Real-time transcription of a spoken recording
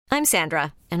I'm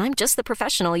Sandra, and I'm just the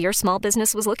professional your small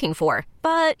business was looking for.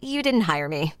 But you didn't hire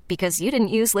me because you didn't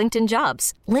use LinkedIn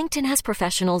Jobs. LinkedIn has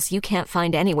professionals you can't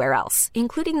find anywhere else,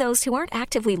 including those who aren't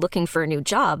actively looking for a new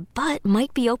job, but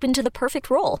might be open to the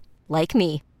perfect role, like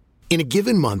me. In a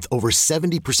given month, over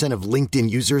 70% of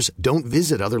LinkedIn users don't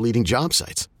visit other leading job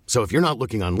sites. So if you're not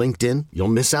looking on LinkedIn, you'll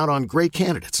miss out on great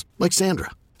candidates like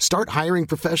Sandra. Start hiring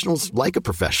professionals like a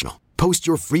professional. Post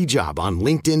your free job on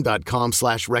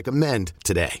linkedin.com/recommend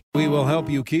today. We will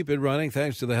help you keep it running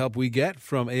thanks to the help we get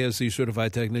from ASC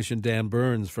certified technician Dan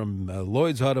Burns from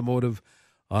Lloyd's Automotive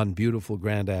on beautiful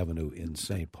Grand Avenue in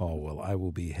St. Paul. Well, I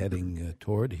will be heading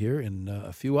toward here in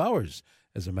a few hours,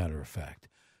 as a matter of fact,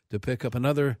 to pick up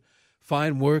another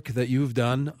fine work that you've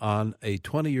done on a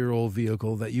 20-year-old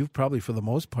vehicle that you've probably, for the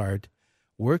most part,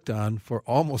 worked on for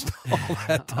almost all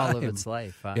that time. All of its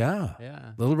life. Huh? Yeah.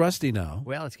 A little rusty now.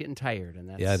 Well, it's getting tired, and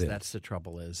that's the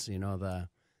trouble is,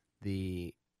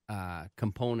 the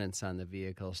components on the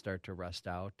vehicle start to rust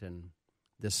out, and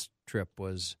this trip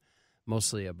was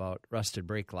mostly about rusted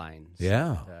brake lines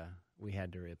that we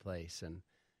had to replace. And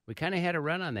we kind of had a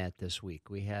run on that this week.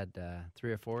 We had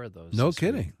 3 or 4 of those. No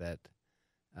kidding. That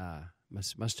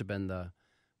must have been the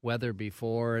weather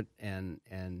before it and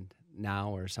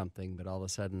now or something, but all of a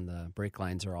sudden the brake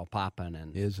lines are all popping.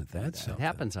 And isn't that something? It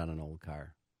happens on an old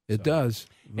car. It does.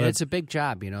 And it's a big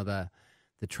job. The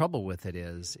trouble with it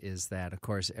is that, of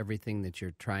course, everything that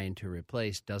you're trying to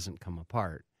replace doesn't come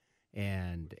apart.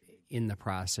 And in the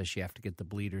process, you have to get the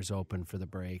bleeders open for the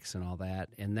brakes and all that.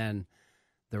 And then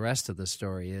the rest of the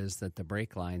story is that the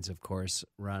brake lines, of course,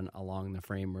 run along the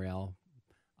frame rail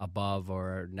above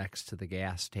or next to the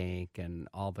gas tank, and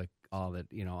all the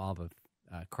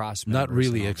cross members. Not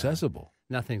really accessible.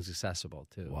 Nothing's accessible,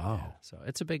 too. Wow. Yeah. So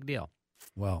it's a big deal.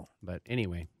 Well, but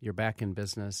anyway, you're back in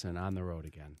business and on the road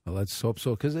again. Well, let's hope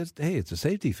so, because it's a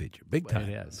safety feature, big time.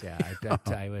 It is, yeah. I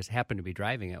happened to be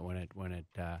driving it when it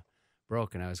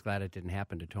broke, and I was glad it didn't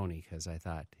happen to Tony, because I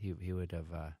thought he would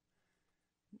have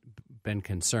been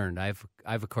concerned. I've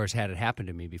of course had it happen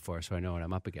to me before, so I know what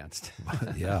I'm up against.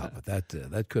 Yeah, but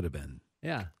that could have been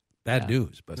bad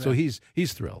news. But so he's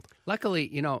thrilled. Luckily,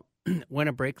 when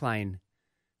a brake line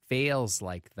fails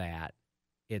like that,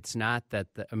 it's not that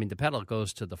the pedal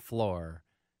goes to the floor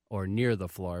or near the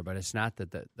floor, but it's not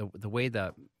that the way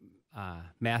the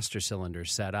master cylinder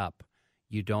is set up,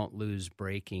 you don't lose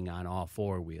braking on all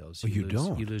 4 wheels. You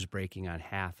don't. You lose braking on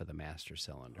half of the master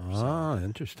cylinder.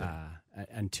 Interesting.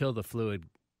 Until the fluid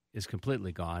is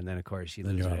completely gone, then of course you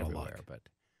lose it everywhere.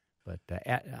 But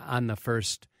on the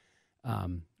first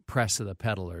press of the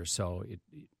pedal or so,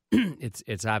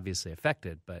 it's obviously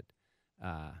affected, but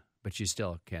you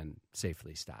still can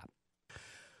safely stop.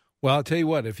 Well, I'll tell you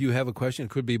what, if you have a question,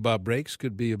 it could be about brakes,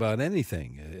 could be about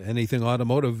anything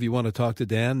automotive. You want to talk to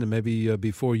Dan, and maybe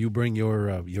before you bring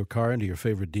your car into your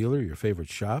favorite dealer, your favorite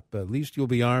shop, at least you'll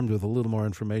be armed with a little more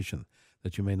information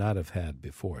that you may not have had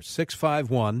before.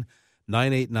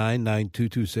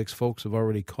 651-989-9226. Folks have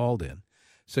already called in.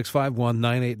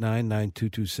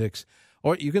 651-989-9226.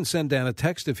 Or you can send Dan a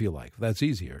text if you like. That's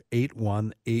easier.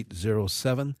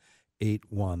 81807,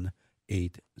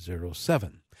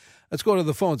 81807. Let's go to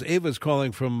the phones. Ava's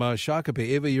calling from Shakopee.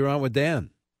 Ava, you're on with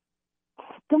Dan.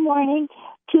 Good morning.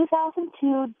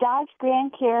 2002 Dodge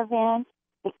Grand Caravan.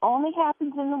 It only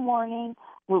happens in the morning.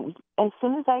 As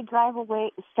soon as I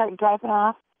start driving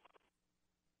off,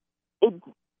 it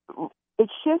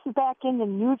shifts back into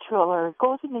neutral, or it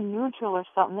goes into neutral or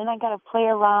something. Then I got to play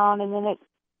around, and then it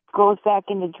goes back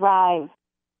into drive.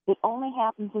 It only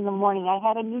happens in the morning. I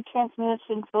had a new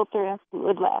transmission filter and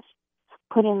fluid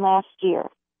put in last year.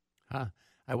 Huh.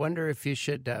 I wonder if you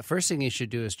should, first thing you should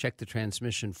do is check the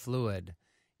transmission fluid.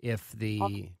 If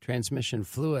the transmission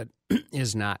fluid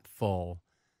is not full,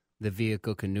 the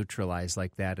vehicle can neutralize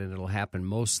like that, and it'll happen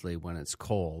mostly when it's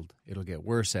cold. It'll get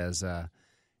worse as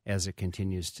it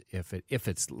continues to, if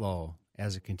it's low,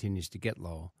 as it continues to get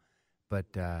low.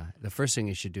 But the first thing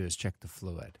you should do is check the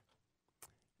fluid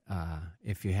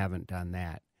if you haven't done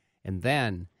that. And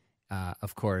then,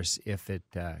 of course, if it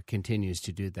continues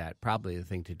to do that, probably the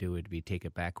thing to do would be take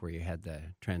it back where you had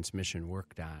the transmission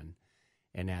worked on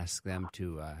and ask them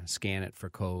to scan it for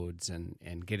codes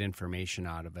and get information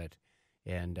out of it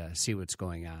and see what's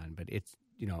going on. But it's,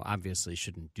 obviously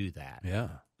shouldn't do that. Yeah.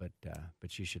 But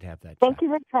you should have that. Thank you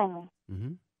very kindly.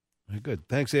 Mm-hmm. Very good.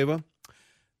 Thanks, Ava.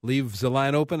 Leaves the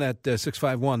line open at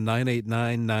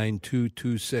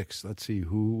 651-989-9226. Let's see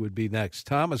who would be next.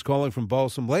 Tom is calling from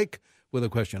Balsam Lake with a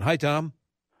question. Hi, Tom.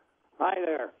 Hi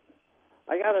there.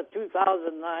 I got a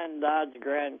 2009 Dodge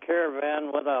Grand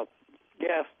Caravan with a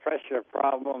gas pressure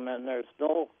problem, and there's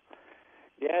no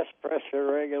gas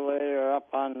pressure regulator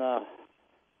up on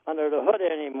under the hood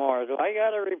anymore. Do I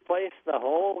got to replace the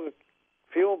whole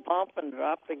fuel pump and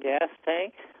drop the gas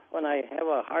tank when I have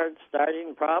a hard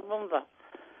starting problem?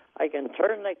 I can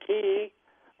turn the key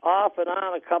off and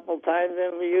on a couple times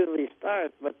and we usually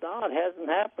start, but now it hasn't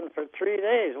happened for 3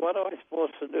 days. What am I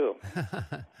supposed to do?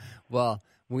 Well,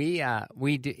 we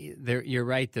do, there, you're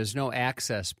right. There's no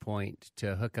access point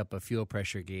to hook up a fuel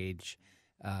pressure gauge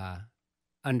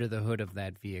under the hood of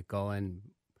that vehicle, and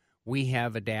we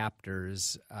have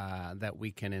adapters that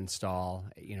we can install,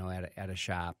 at a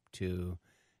shop to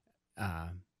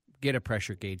get a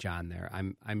pressure gauge on there.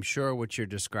 I'm sure what you're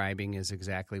describing is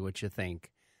exactly what you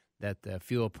think, that the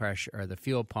fuel pressure or the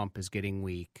fuel pump is getting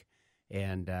weak,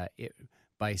 and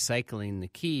by cycling the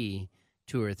key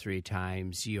 2 or 3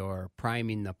 times, you're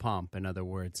priming the pump. In other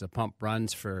words, the pump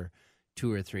runs for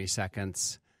 2 or 3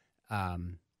 seconds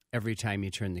every time you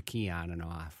turn the key on and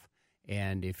off.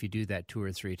 And if you do that 2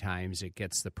 or 3 times, it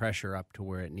gets the pressure up to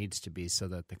where it needs to be so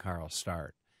that the car will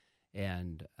start.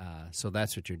 And so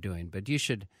that's what you're doing. But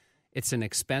it's an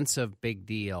expensive, big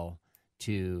deal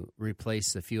to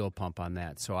replace the fuel pump on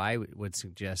that. So I would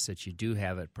suggest that you do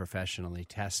have it professionally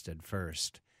tested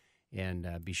first and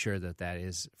be sure that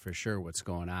is for sure what's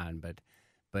going on.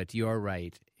 But you're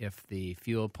right. If the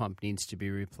fuel pump needs to be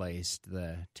replaced,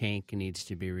 the tank needs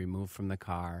to be removed from the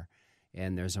car,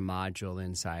 and there's a module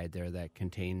inside there that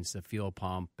contains the fuel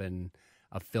pump and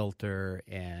a filter,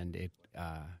 and it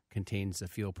contains the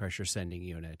fuel pressure sending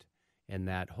unit, and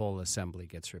that whole assembly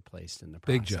gets replaced in the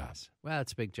process. Big job. Well,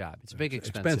 it's a big job. It's a big,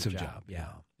 expensive job. Yeah.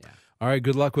 All right,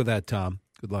 good luck with that, Tom.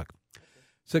 Good luck.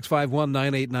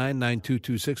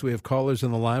 651-989-9226. We have callers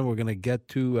on the line. We're going to get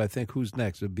to, I think, who's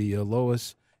next? It'll be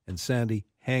Lois and Sandy.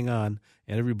 Hang on,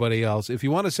 and everybody else. If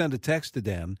you want to send a text to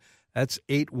Dan, that's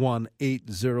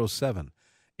 81807.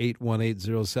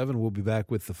 81807. We'll be back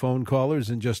with the phone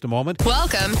callers in just a moment.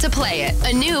 Welcome to Play It,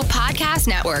 a new podcast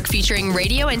network featuring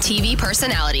radio and TV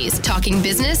personalities talking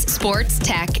business, sports,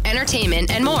 tech,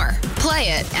 entertainment, and more. Play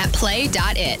it at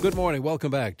play.it. Good morning. Welcome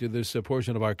back to this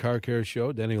portion of our Car Care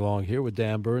Show. Denny Long here with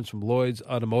Dan Burns from Lloyd's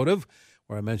Automotive,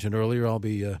 where I mentioned earlier I'll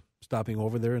be stopping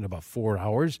over there in about 4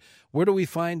 hours. Where do we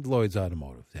find Lloyd's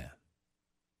Automotive, Dan?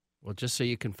 Well, just so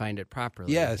you can find it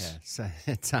properly. Yes.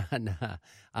 It's on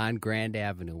Grand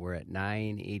Avenue. We're at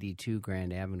 982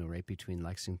 Grand Avenue, right between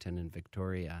Lexington and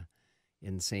Victoria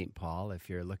in St. Paul. If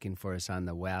you're looking for us on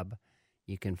the web,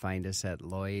 you can find us at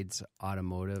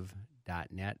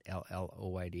lloydsautomotive.net,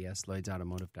 LLOYDS,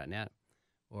 lloydsautomotive.net.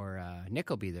 Or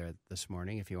Nick will be there this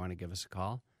morning if you want to give us a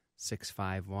call,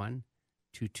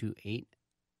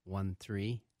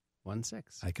 651-228-1316.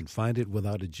 I can find it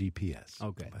without a GPS. Oh,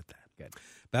 good. How about that? Good.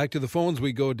 Back to the phones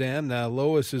we go, Dan. Now,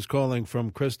 Lois is calling from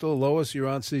Crystal. Lois, you're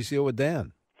on CCO with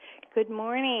Dan. Good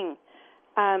morning.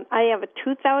 I have a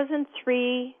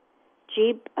 2003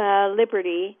 Jeep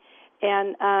Liberty,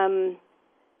 and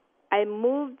I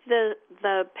moved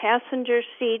the passenger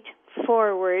seat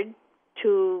forward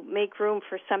to make room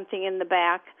for something in the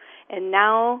back, and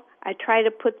now I try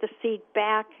to put the seat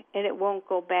back, and it won't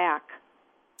go back.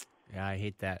 Yeah, I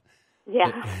hate that.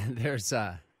 Yeah. There's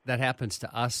that happens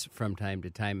to us from time to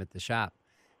time at the shop.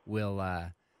 We'll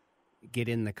get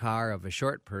in the car of a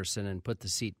short person and put the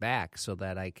seat back so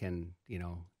that I can,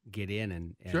 get in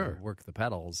and sure. work the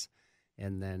pedals.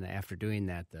 And then after doing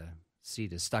that, the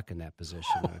seat is stuck in that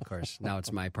position. And of course, now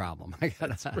it's my problem. I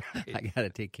gotta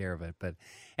take care of it. But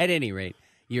at any rate,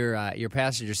 your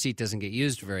passenger seat doesn't get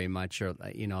used very much, or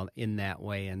in that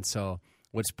way. And so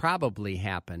what's probably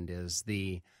happened is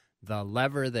the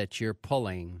lever that you're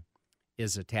pulling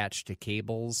is attached to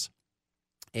cables,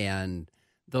 and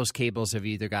those cables have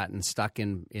either gotten stuck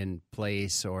in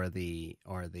place, or the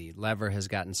lever has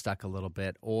gotten stuck a little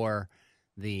bit, or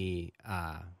the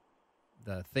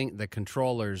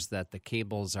controllers that the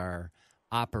cables are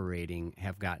operating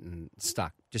have gotten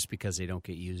stuck just because they don't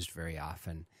get used very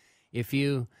often. If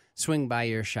you swing by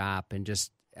your shop and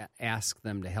just ask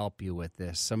them to help you with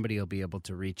this, somebody will be able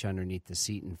to reach underneath the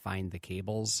seat and find the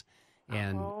cables,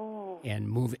 and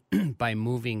move by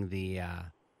moving the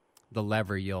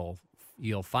lever, you'll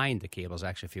find the cables.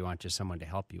 Actually, if you want just someone to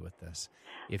help you with this,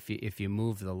 if you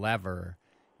move the lever,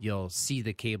 you'll see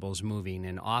the cables moving.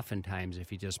 And oftentimes,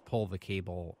 if you just pull the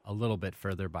cable a little bit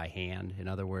further by hand, in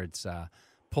other words,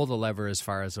 pull the lever as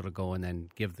far as it'll go, and then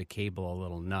give the cable a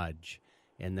little nudge,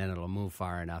 and then it'll move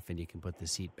far enough, and you can put the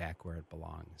seat back where it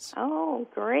belongs. Oh,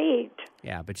 great.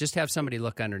 Yeah, but just have somebody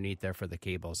look underneath there for the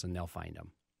cables, and they'll find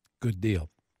them. Good deal.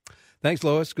 Thanks,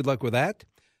 Lois. Good luck with that.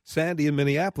 Sandy in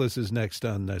Minneapolis is next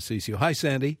on CCO. Hi,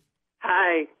 Sandy.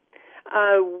 Hi.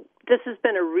 This has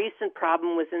been a recent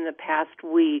problem within the past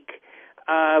week.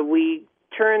 we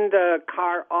turn the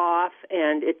car off,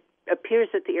 and it appears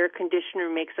that the air conditioner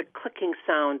makes a clicking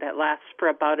sound that lasts for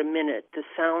about a minute. The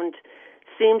sound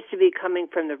seems to be coming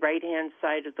from the right-hand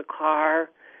side of the car.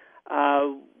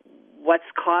 What's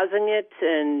causing it,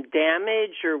 and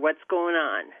damage, or what's going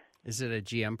on? Is it a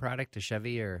GM product, a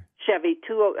Chevy, or? Chevy,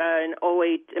 an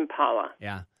 08 Impala.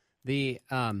 Yeah. The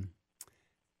on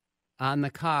the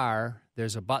car,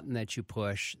 there's a button that you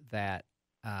push that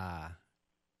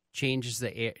changes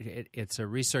the air. It's a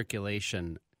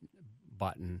recirculation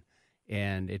button,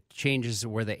 and it changes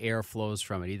where the air flows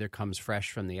from. It either comes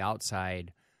fresh from the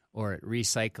outside or it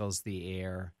recycles the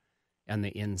air on the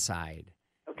inside.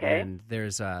 Okay. And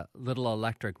there's a little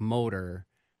electric motor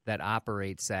that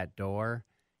operates that door,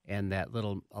 and that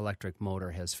little electric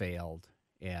motor has failed.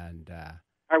 And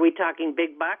are we talking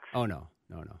big bucks? Oh, no.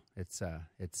 It's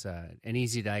an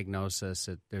easy diagnosis.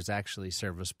 There's actually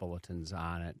service bulletins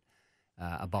on it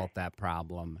about that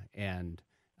problem. And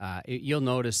you'll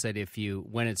notice that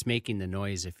when it's making the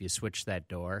noise, if you switch that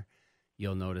door,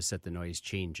 you'll notice that the noise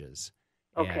changes.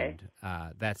 Okay.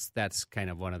 And that's kind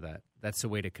of that's the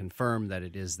way to confirm that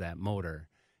it is that motor.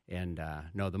 And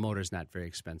no, the motor's not very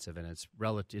expensive, and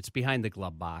it's behind the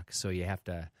glove box, so you have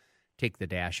to take the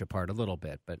dash apart a little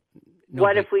bit. But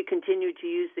what if we continue to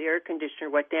use the air conditioner?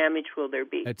 What damage will there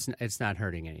be? It's not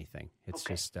hurting anything. It's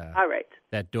okay. just all right.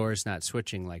 That door's not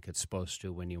switching like it's supposed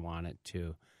to when you want it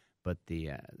to. But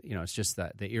it's just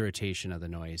the irritation of the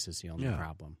noise is the only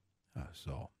problem.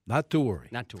 So not to worry.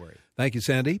 Not to worry. Thank you,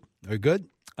 Sandy. Very good.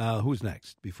 Who's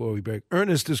next before we break?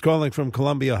 Ernest is calling from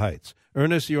Columbia Heights.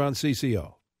 Ernest, you're on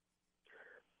CCO.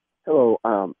 Hello.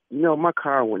 My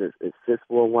car, when it sits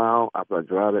for a while, after I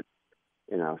drive it,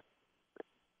 and I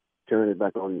turn it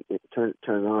back on, turn it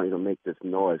on, it'll make this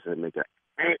noise. It'll make a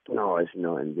noise,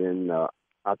 and then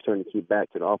I'll turn the key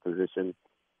back to the off position.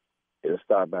 It'll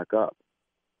start back up.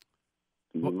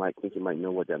 You might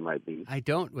know what that might be. I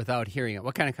don't without hearing it.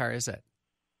 What kind of car is it?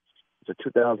 It's a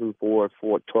 2004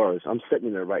 Ford Taurus. I'm sitting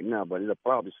in there right now, but it'll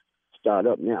probably start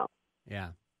up now. Yeah.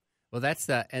 Well, that's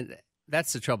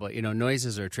the trouble.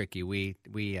 Noises are tricky. We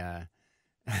at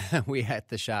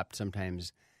the shop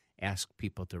sometimes ask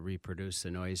people to reproduce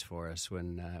the noise for us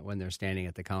when they're standing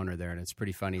at the counter there, and it's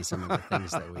pretty funny some of the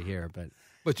things that we hear.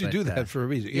 But you do that for a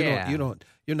reason.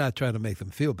 You're not trying to make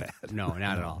them feel bad. No,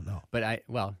 not at all. No. But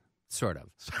sort of.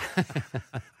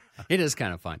 It is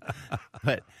kind of fun.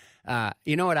 But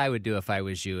you know what I would do if I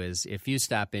was you is if you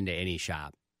stop into any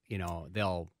shop,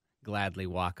 they'll gladly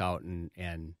walk out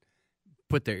and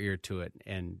put their ear to it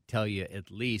and tell you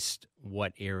at least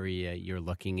what area you're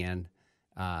looking in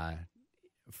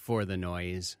for the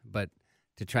noise. But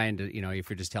to try and if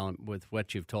you're just telling with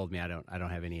what you've told me, I don't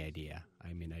have any idea.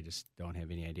 I mean, I just don't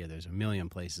have any idea. There's a million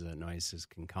places that noises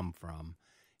can come from,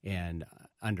 and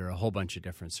under a whole bunch of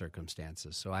different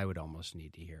circumstances. So I would almost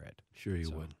need to hear it. Sure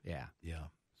you would. Yeah. Yeah.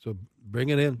 So bring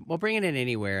it in. Well, bring it in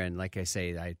anywhere. And like I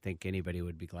say, I think anybody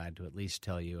would be glad to at least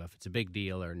tell you if it's a big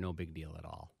deal or no big deal at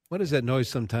all. What is that noise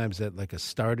sometimes that like a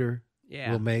starter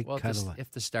will make? Well,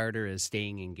 if the starter is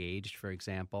staying engaged, for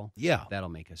example, that'll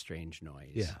make a strange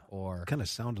noise. Yeah. Or kind of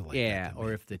sounded like that. Yeah,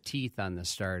 or if the teeth on the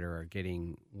starter are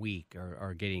getting weak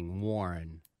or getting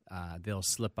worn, they'll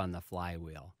slip on the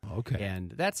flywheel. Okay.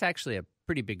 And that's actually a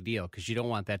pretty big deal because you don't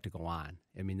want that to go on.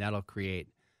 I mean, that'll create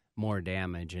more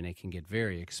damage, and it can get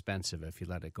very expensive if you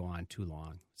let it go on too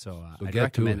long. So I'd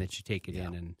recommend that you take it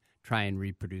in and try and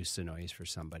reproduce the noise for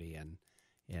somebody and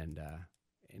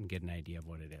get an idea of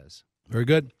what it is. Very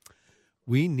good.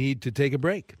 We need to take a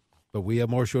break, but we have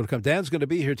more show to come. Dan's going to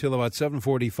be here till about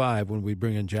 7:45 when we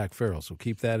bring in Jack Farrell, so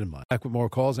keep that in mind. Back with more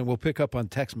calls, and we'll pick up on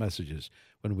text messages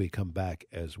when we come back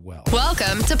as well.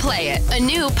 Welcome to Play It, a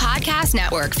new podcast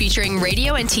network featuring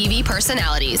radio and TV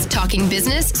personalities talking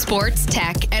business, sports,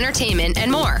 tech, entertainment,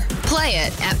 and more. Play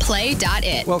it at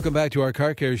play.it. Welcome back to our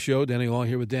Car Care Show. Danny Long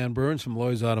here with Dan Burns from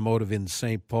Lloyd's Automotive in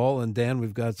St. Paul. And Dan,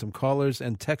 we've got some callers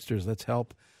and texters. Let's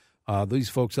help these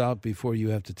folks out before you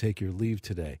have to take your leave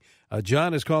today.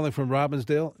 John is calling from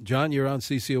Robbinsdale. John, you're on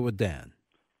CCO with Dan.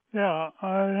 Yeah,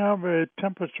 I have a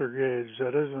temperature gauge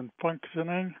that isn't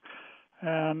functioning,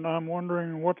 and I'm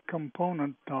wondering what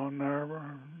component on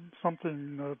there,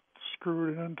 something that's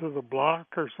screwed into the block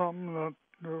or something that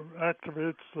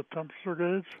activates the temperature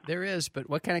gauge. There is, but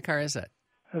what kind of car is it?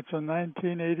 It's a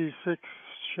 1986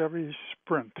 Chevy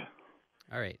Sprint.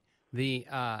 All right.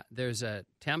 There's a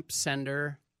temp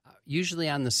sender usually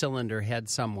on the cylinder head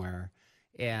somewhere,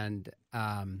 and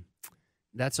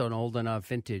that's an old enough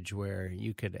vintage where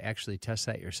you could actually test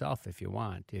that yourself if you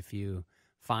want. If you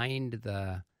find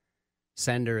the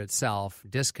sender itself,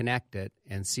 disconnect it,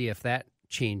 and see if that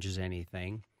changes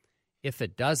anything. if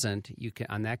it doesn't, you can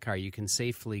on that car you can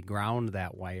safely ground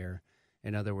that wire.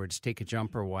 In other words, take a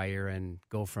jumper wire and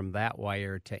go from that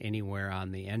wire to anywhere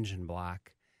on the engine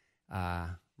block,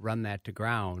 run that to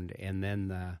ground, and then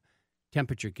the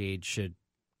temperature gauge should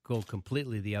go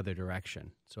completely the other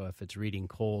direction. So if it's reading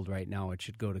cold right now, it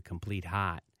should go to complete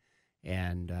hot.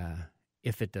 And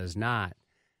if it does not,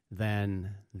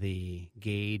 then the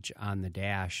gauge on the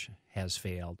dash has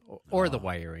failed, or the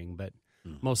wiring, but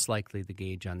most likely the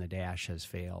gauge on the dash has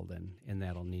failed, and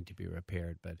that'll need to be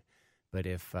repaired. But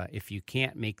if you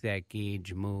can't make that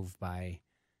gauge move by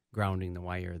grounding the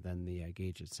wire, then the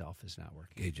gauge itself is not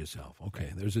working. Gauge itself.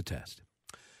 Okay, there's a test.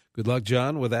 Good luck,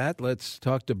 John, with that. Let's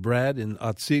talk to Brad in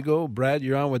Otsego. Brad,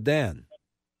 you're on with Dan.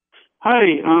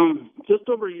 Hi. Just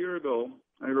over a year ago,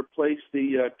 I replaced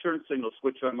the turn signal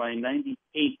switch on my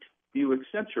 98 Buick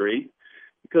Century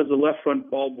because the left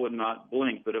front bulb would not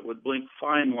blink, but it would blink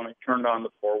fine when I turned on the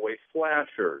four-way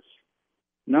flashers.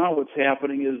 Now what's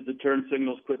happening is the turn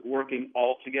signals quit working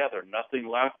altogether. Nothing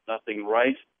left, nothing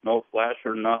right, no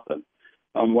flasher, nothing.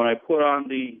 When I put on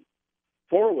the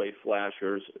four-way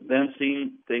flashers, then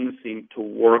things seem to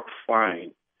work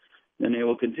fine. Then they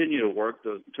will continue to work.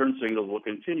 The turn signals will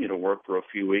continue to work for a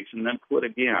few weeks and then quit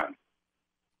again.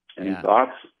 Any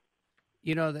thoughts?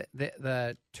 You know,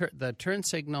 the turn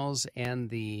signals and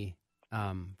the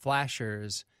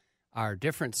flashers are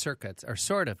different circuits, are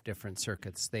sort of different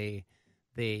circuits. They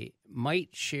might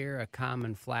share a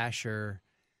common flasher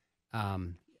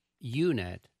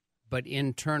unit, but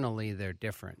internally they're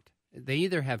different. They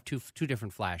either have two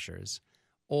different flashers,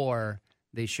 or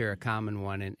they share a common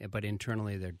one, but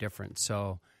internally they're different.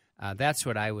 So that's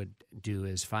what I would do,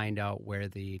 is find out where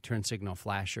the turn signal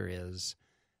flasher is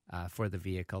for the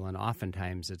vehicle, and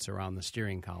oftentimes it's around the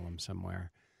steering column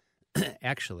somewhere.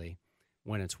 Actually,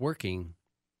 when it's working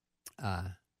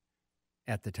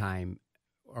at the time,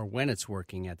 or when it's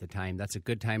working at the time, that's a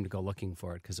good time to go looking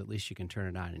for it, because at least you can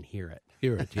turn it on and hear it.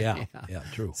 Hear it, yeah. Yeah,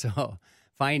 true. So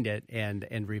find it and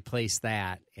replace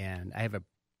that, and I have a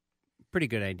pretty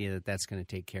good idea that that's going to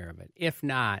take care of it. If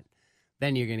not,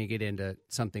 then you're going to get into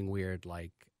something weird,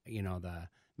 like, you know,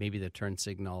 maybe the turn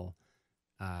signal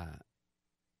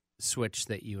switch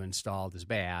that you installed is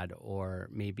bad, or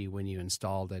maybe when you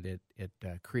installed it, it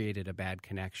created a bad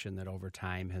connection that over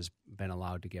time has been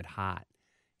allowed to get hot,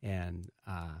 and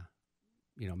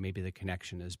you know, maybe the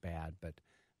connection is bad. But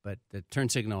the turn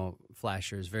signal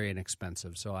flasher is very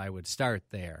inexpensive, so I would start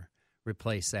there,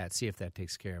 replace that, see if that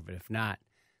takes care of it. If not,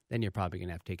 then you're probably going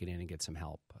to have to take it in and get some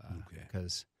help,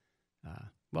 because,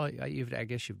 well, I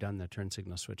guess you've done the turn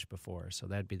signal switch before, so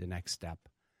that'd be the next step.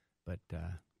 But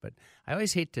I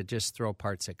always hate to just throw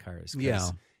parts at cars,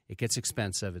 because it gets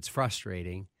expensive. It's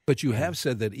frustrating. But you have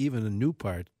said that even a new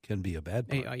part can be a bad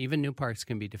part. Even new parts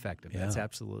can be defective. Yeah. That's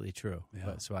absolutely true.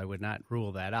 Yeah. So I would not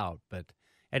rule that out. But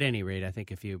at any rate, I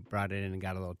think if you brought it in and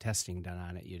got a little testing done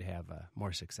on it, you'd have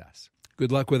more success.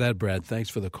 Good luck with that, Brad. Thanks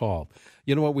for the call.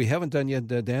 You know what we haven't done yet,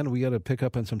 Dan? We got to pick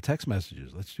up on some text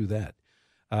messages. Let's do that.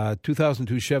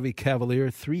 2002 Chevy Cavalier,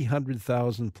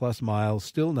 300,000 plus miles,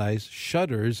 still nice.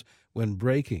 Shudders when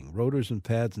braking. Rotors and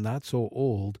pads not so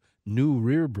old. New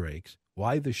rear brakes.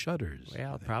 Why the shutters?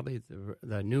 Well, probably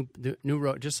the new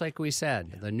just like we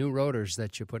said, the new rotors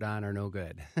that you put on are no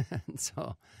good.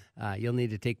 So you'll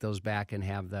need to take those back and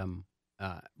have them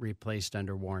replaced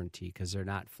under warranty, because they're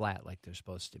not flat like they're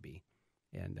supposed to be.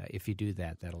 And if you do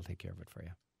that, that'll take care of it for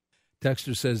you.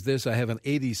 Texter says this: I have an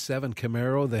 87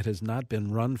 Camaro that has not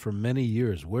been run for many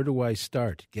years. Where do I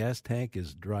start? Gas tank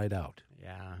is dried out.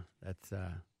 Yeah,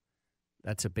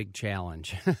 that's a big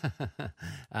challenge.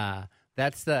 The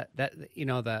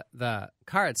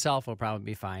car itself will probably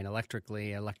be fine,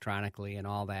 electrically, electronically, and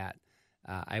all that.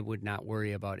 I would not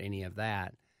worry about any of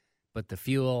that. But the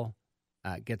fuel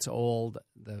gets old.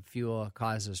 The fuel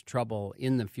causes trouble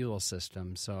in the fuel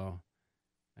system. So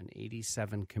an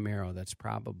 87 Camaro, that's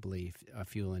probably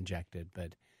fuel injected.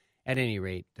 But at any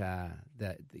rate,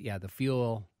 the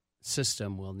fuel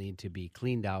system will need to be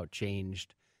cleaned out,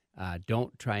 changed.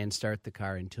 Don't try and start the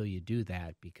car until you do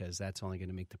that, because that's only going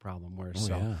to make the problem worse.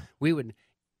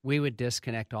 We would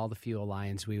disconnect all the fuel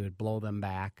lines. We would blow them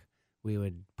back. We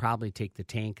would probably take the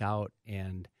tank out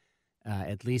and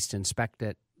at least inspect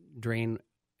it, drain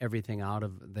everything out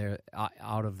of there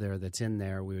that's in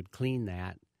there. We would clean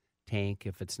that tank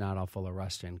if it's not all full of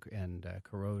rust and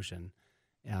corrosion.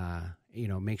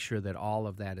 Make sure that all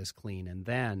of that is clean, and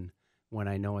then when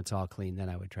I know it's all clean, then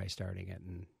I would try starting it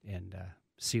and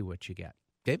see what you get.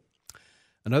 Okay.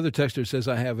 Another texter says,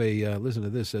 I have listen to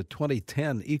this, a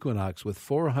 2010 Equinox with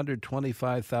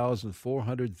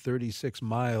 425,436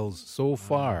 miles so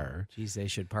far. Geez, they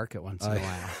should park it once in a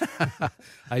while.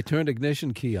 I turned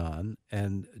ignition key on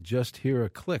and just hear a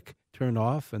click, turn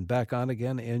off and back on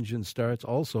again. Engine starts.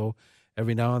 Also,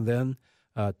 every now and then,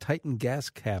 Titan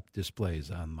gas cap displays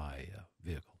on my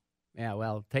vehicle. Yeah,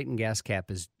 well, Titan gas cap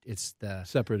it's the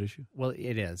separate issue. Well,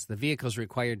 it is. The vehicle's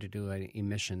required to do an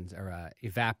emissions or a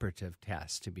evaporative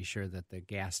test to be sure that the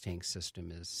gas tank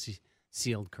system is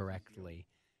sealed correctly,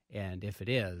 and if it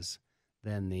is,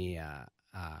 then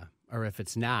or if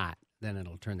it's not, then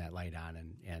it'll turn that light on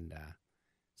and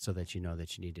so that you know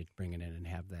that you need to bring it in and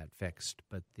have that fixed.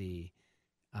 But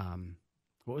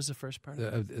what was the first part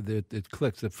of it? It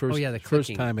clicks. The first, the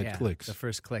first time it clicks. The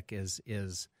first click is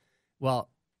well.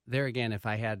 There again, if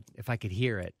I could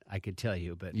hear it, I could tell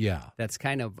you. But that's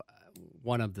kind of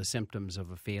one of the symptoms of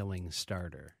a failing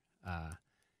starter.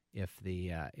 If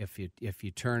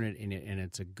you turn it and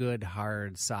it's a good,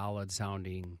 hard, solid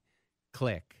sounding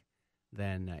click,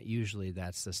 then usually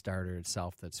that's the starter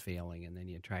itself that's failing, and then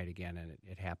you try it again and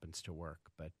it happens to work.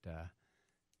 But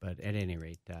at any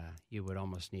rate, you would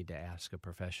almost need to ask a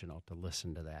professional to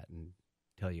listen to that and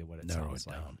tell you what it sounds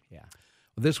like. Yeah.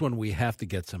 Well, this one we have to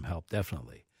get some help,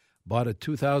 definitely. Bought a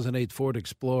 2008 Ford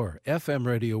Explorer. FM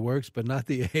radio works, but not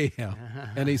the AM.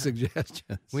 Any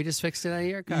suggestions? We just fixed it on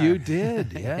your car. You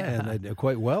did, yeah. And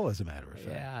quite well, as a matter of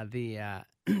fact. Yeah,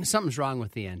 something's wrong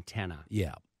with the antenna.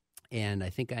 Yeah. And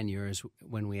I think on yours,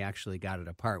 when we actually got it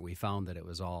apart, we found that it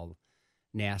was all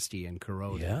nasty and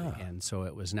corroded. Yeah. And so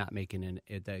it was not making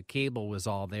the cable was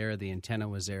all there, the antenna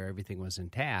was there, everything was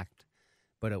intact,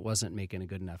 but it wasn't making a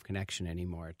good enough connection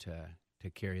anymore to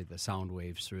carry the sound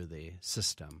waves through the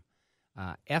system.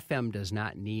 FM does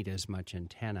not need as much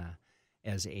antenna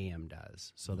as AM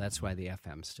does, so that's why the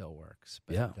FM still works.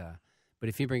 But, but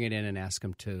if you bring it in and ask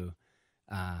them to,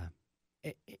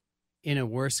 in a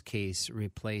worst case,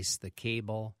 replace the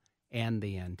cable and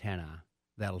the antenna,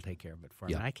 that'll take care of it for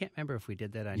me. I can't remember if we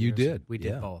did that on yours. You did. We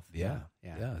did both. Yeah,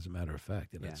 as a matter of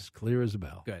fact. And it's clear as a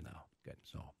bell. Good. Now. Good.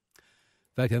 So,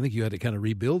 in fact, I think you had to kind of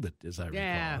rebuild it, as I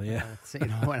recall. Yeah.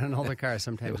 On an older car,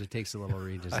 sometimes it takes a little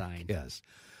redesign. Yes.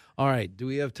 All right. Do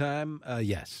we have time?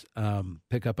 Yes.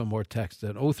 Pick up a more text.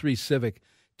 An 03 Civic,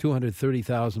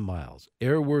 230,000 miles.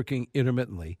 Air working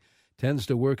intermittently. Tends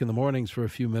to work in the mornings for a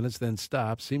few minutes, then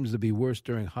stops. Seems to be worse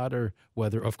during hotter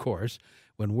weather, of course.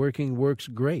 When working, works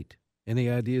great. Any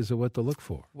ideas of what to look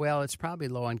for? Well, it's probably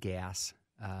low on gas.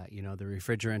 The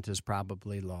refrigerant is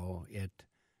probably low. It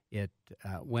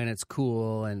when it's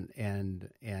cool and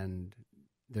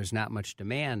there's not much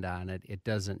demand on it, it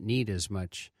doesn't need as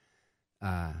much.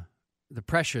 The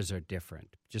pressures are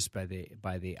different just by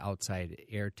the outside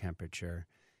air temperature,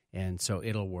 and so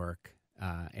it'll work.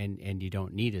 And you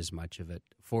don't need as much of it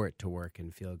for it to work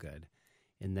and feel good.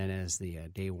 And then as the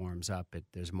day warms up,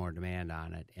 there's more demand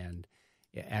on it. And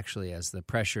actually, as the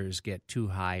pressures get too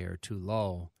high or too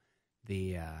low,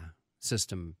 the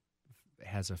system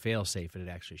has a fail-safe and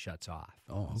it actually shuts off.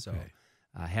 Oh, okay. So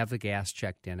have the gas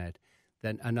checked in it.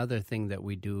 Then another thing that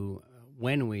we do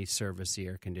when we service the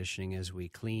air conditioning is we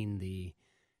clean the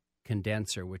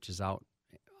condenser, which is out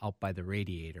by the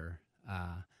radiator.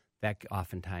 That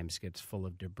oftentimes gets full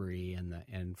of debris,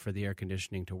 and for the air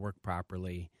conditioning to work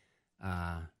properly,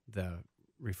 the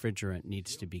refrigerant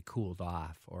needs to be cooled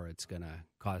off, or it's going to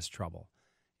cause trouble.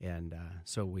 And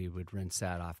so we would rinse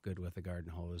that off good with a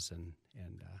garden hose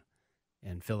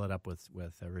and fill it up with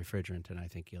a refrigerant, and I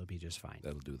think you'll be just fine.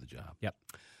 That'll do the job. Yep.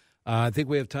 I think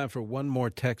we have time for one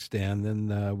more text, Dan. Then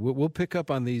we'll pick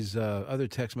up on these other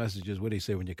text messages. What do you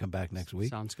say when you come back next week?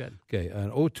 Sounds good. Okay.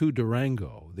 An O2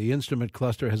 Durango. The instrument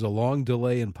cluster has a long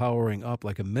delay in powering up,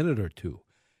 like a minute or two.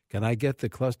 Can I get the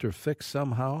cluster fixed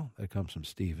somehow? That comes from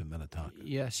Steve in Minnetonka.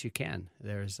 Yes, you can.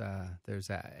 There's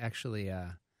actually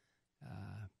a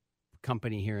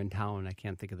company here in town. I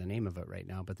can't think of the name of it right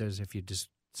now, but if you just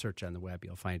search on the web,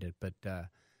 you'll find it. But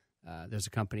there's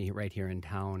a company right here in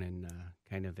town and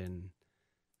kind of in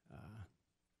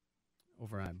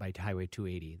over by Highway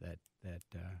 280 that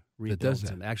rebuilds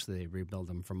them. Actually, they rebuild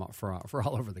them for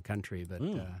all over the country, but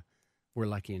we're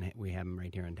lucky and we have them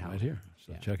right here in town. Right here,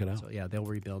 so check it out. So they'll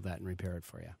rebuild that and repair it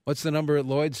for you. What's the number at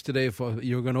Lloyd's today?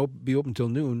 You're going to be open till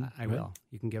noon. I will.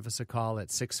 You can give us a call at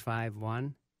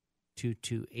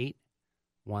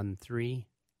 651-228-1316.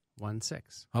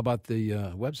 How about the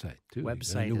website, too?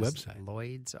 Website new is website.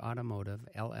 Lloyd's Automotive,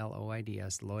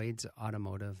 LLOIDS,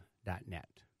 LloydsAutomotive.net.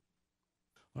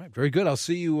 All right, very good. I'll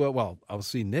see you, I'll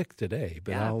see Nick today.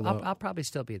 But I'll probably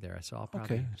still be there, so I'll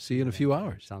probably... Okay, see you in a few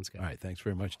hours. Sounds good. All right, thanks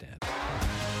very much, Dan.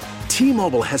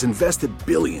 T-Mobile has invested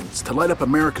billions to light up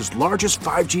America's largest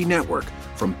 5G network,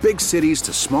 from big cities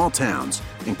to small towns,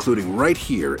 including right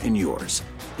here in yours.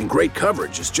 And great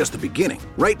coverage is just the beginning.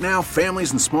 Right now,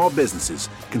 families and small businesses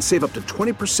can save up to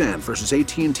 20% versus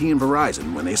AT&T and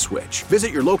Verizon when they switch.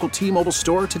 Visit your local T-Mobile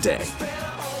store today.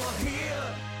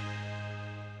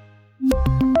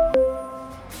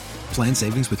 Plan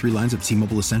savings with 3 lines of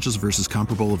T-Mobile Essentials versus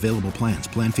comparable available plans.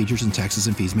 Plan features and taxes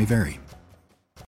and fees may vary.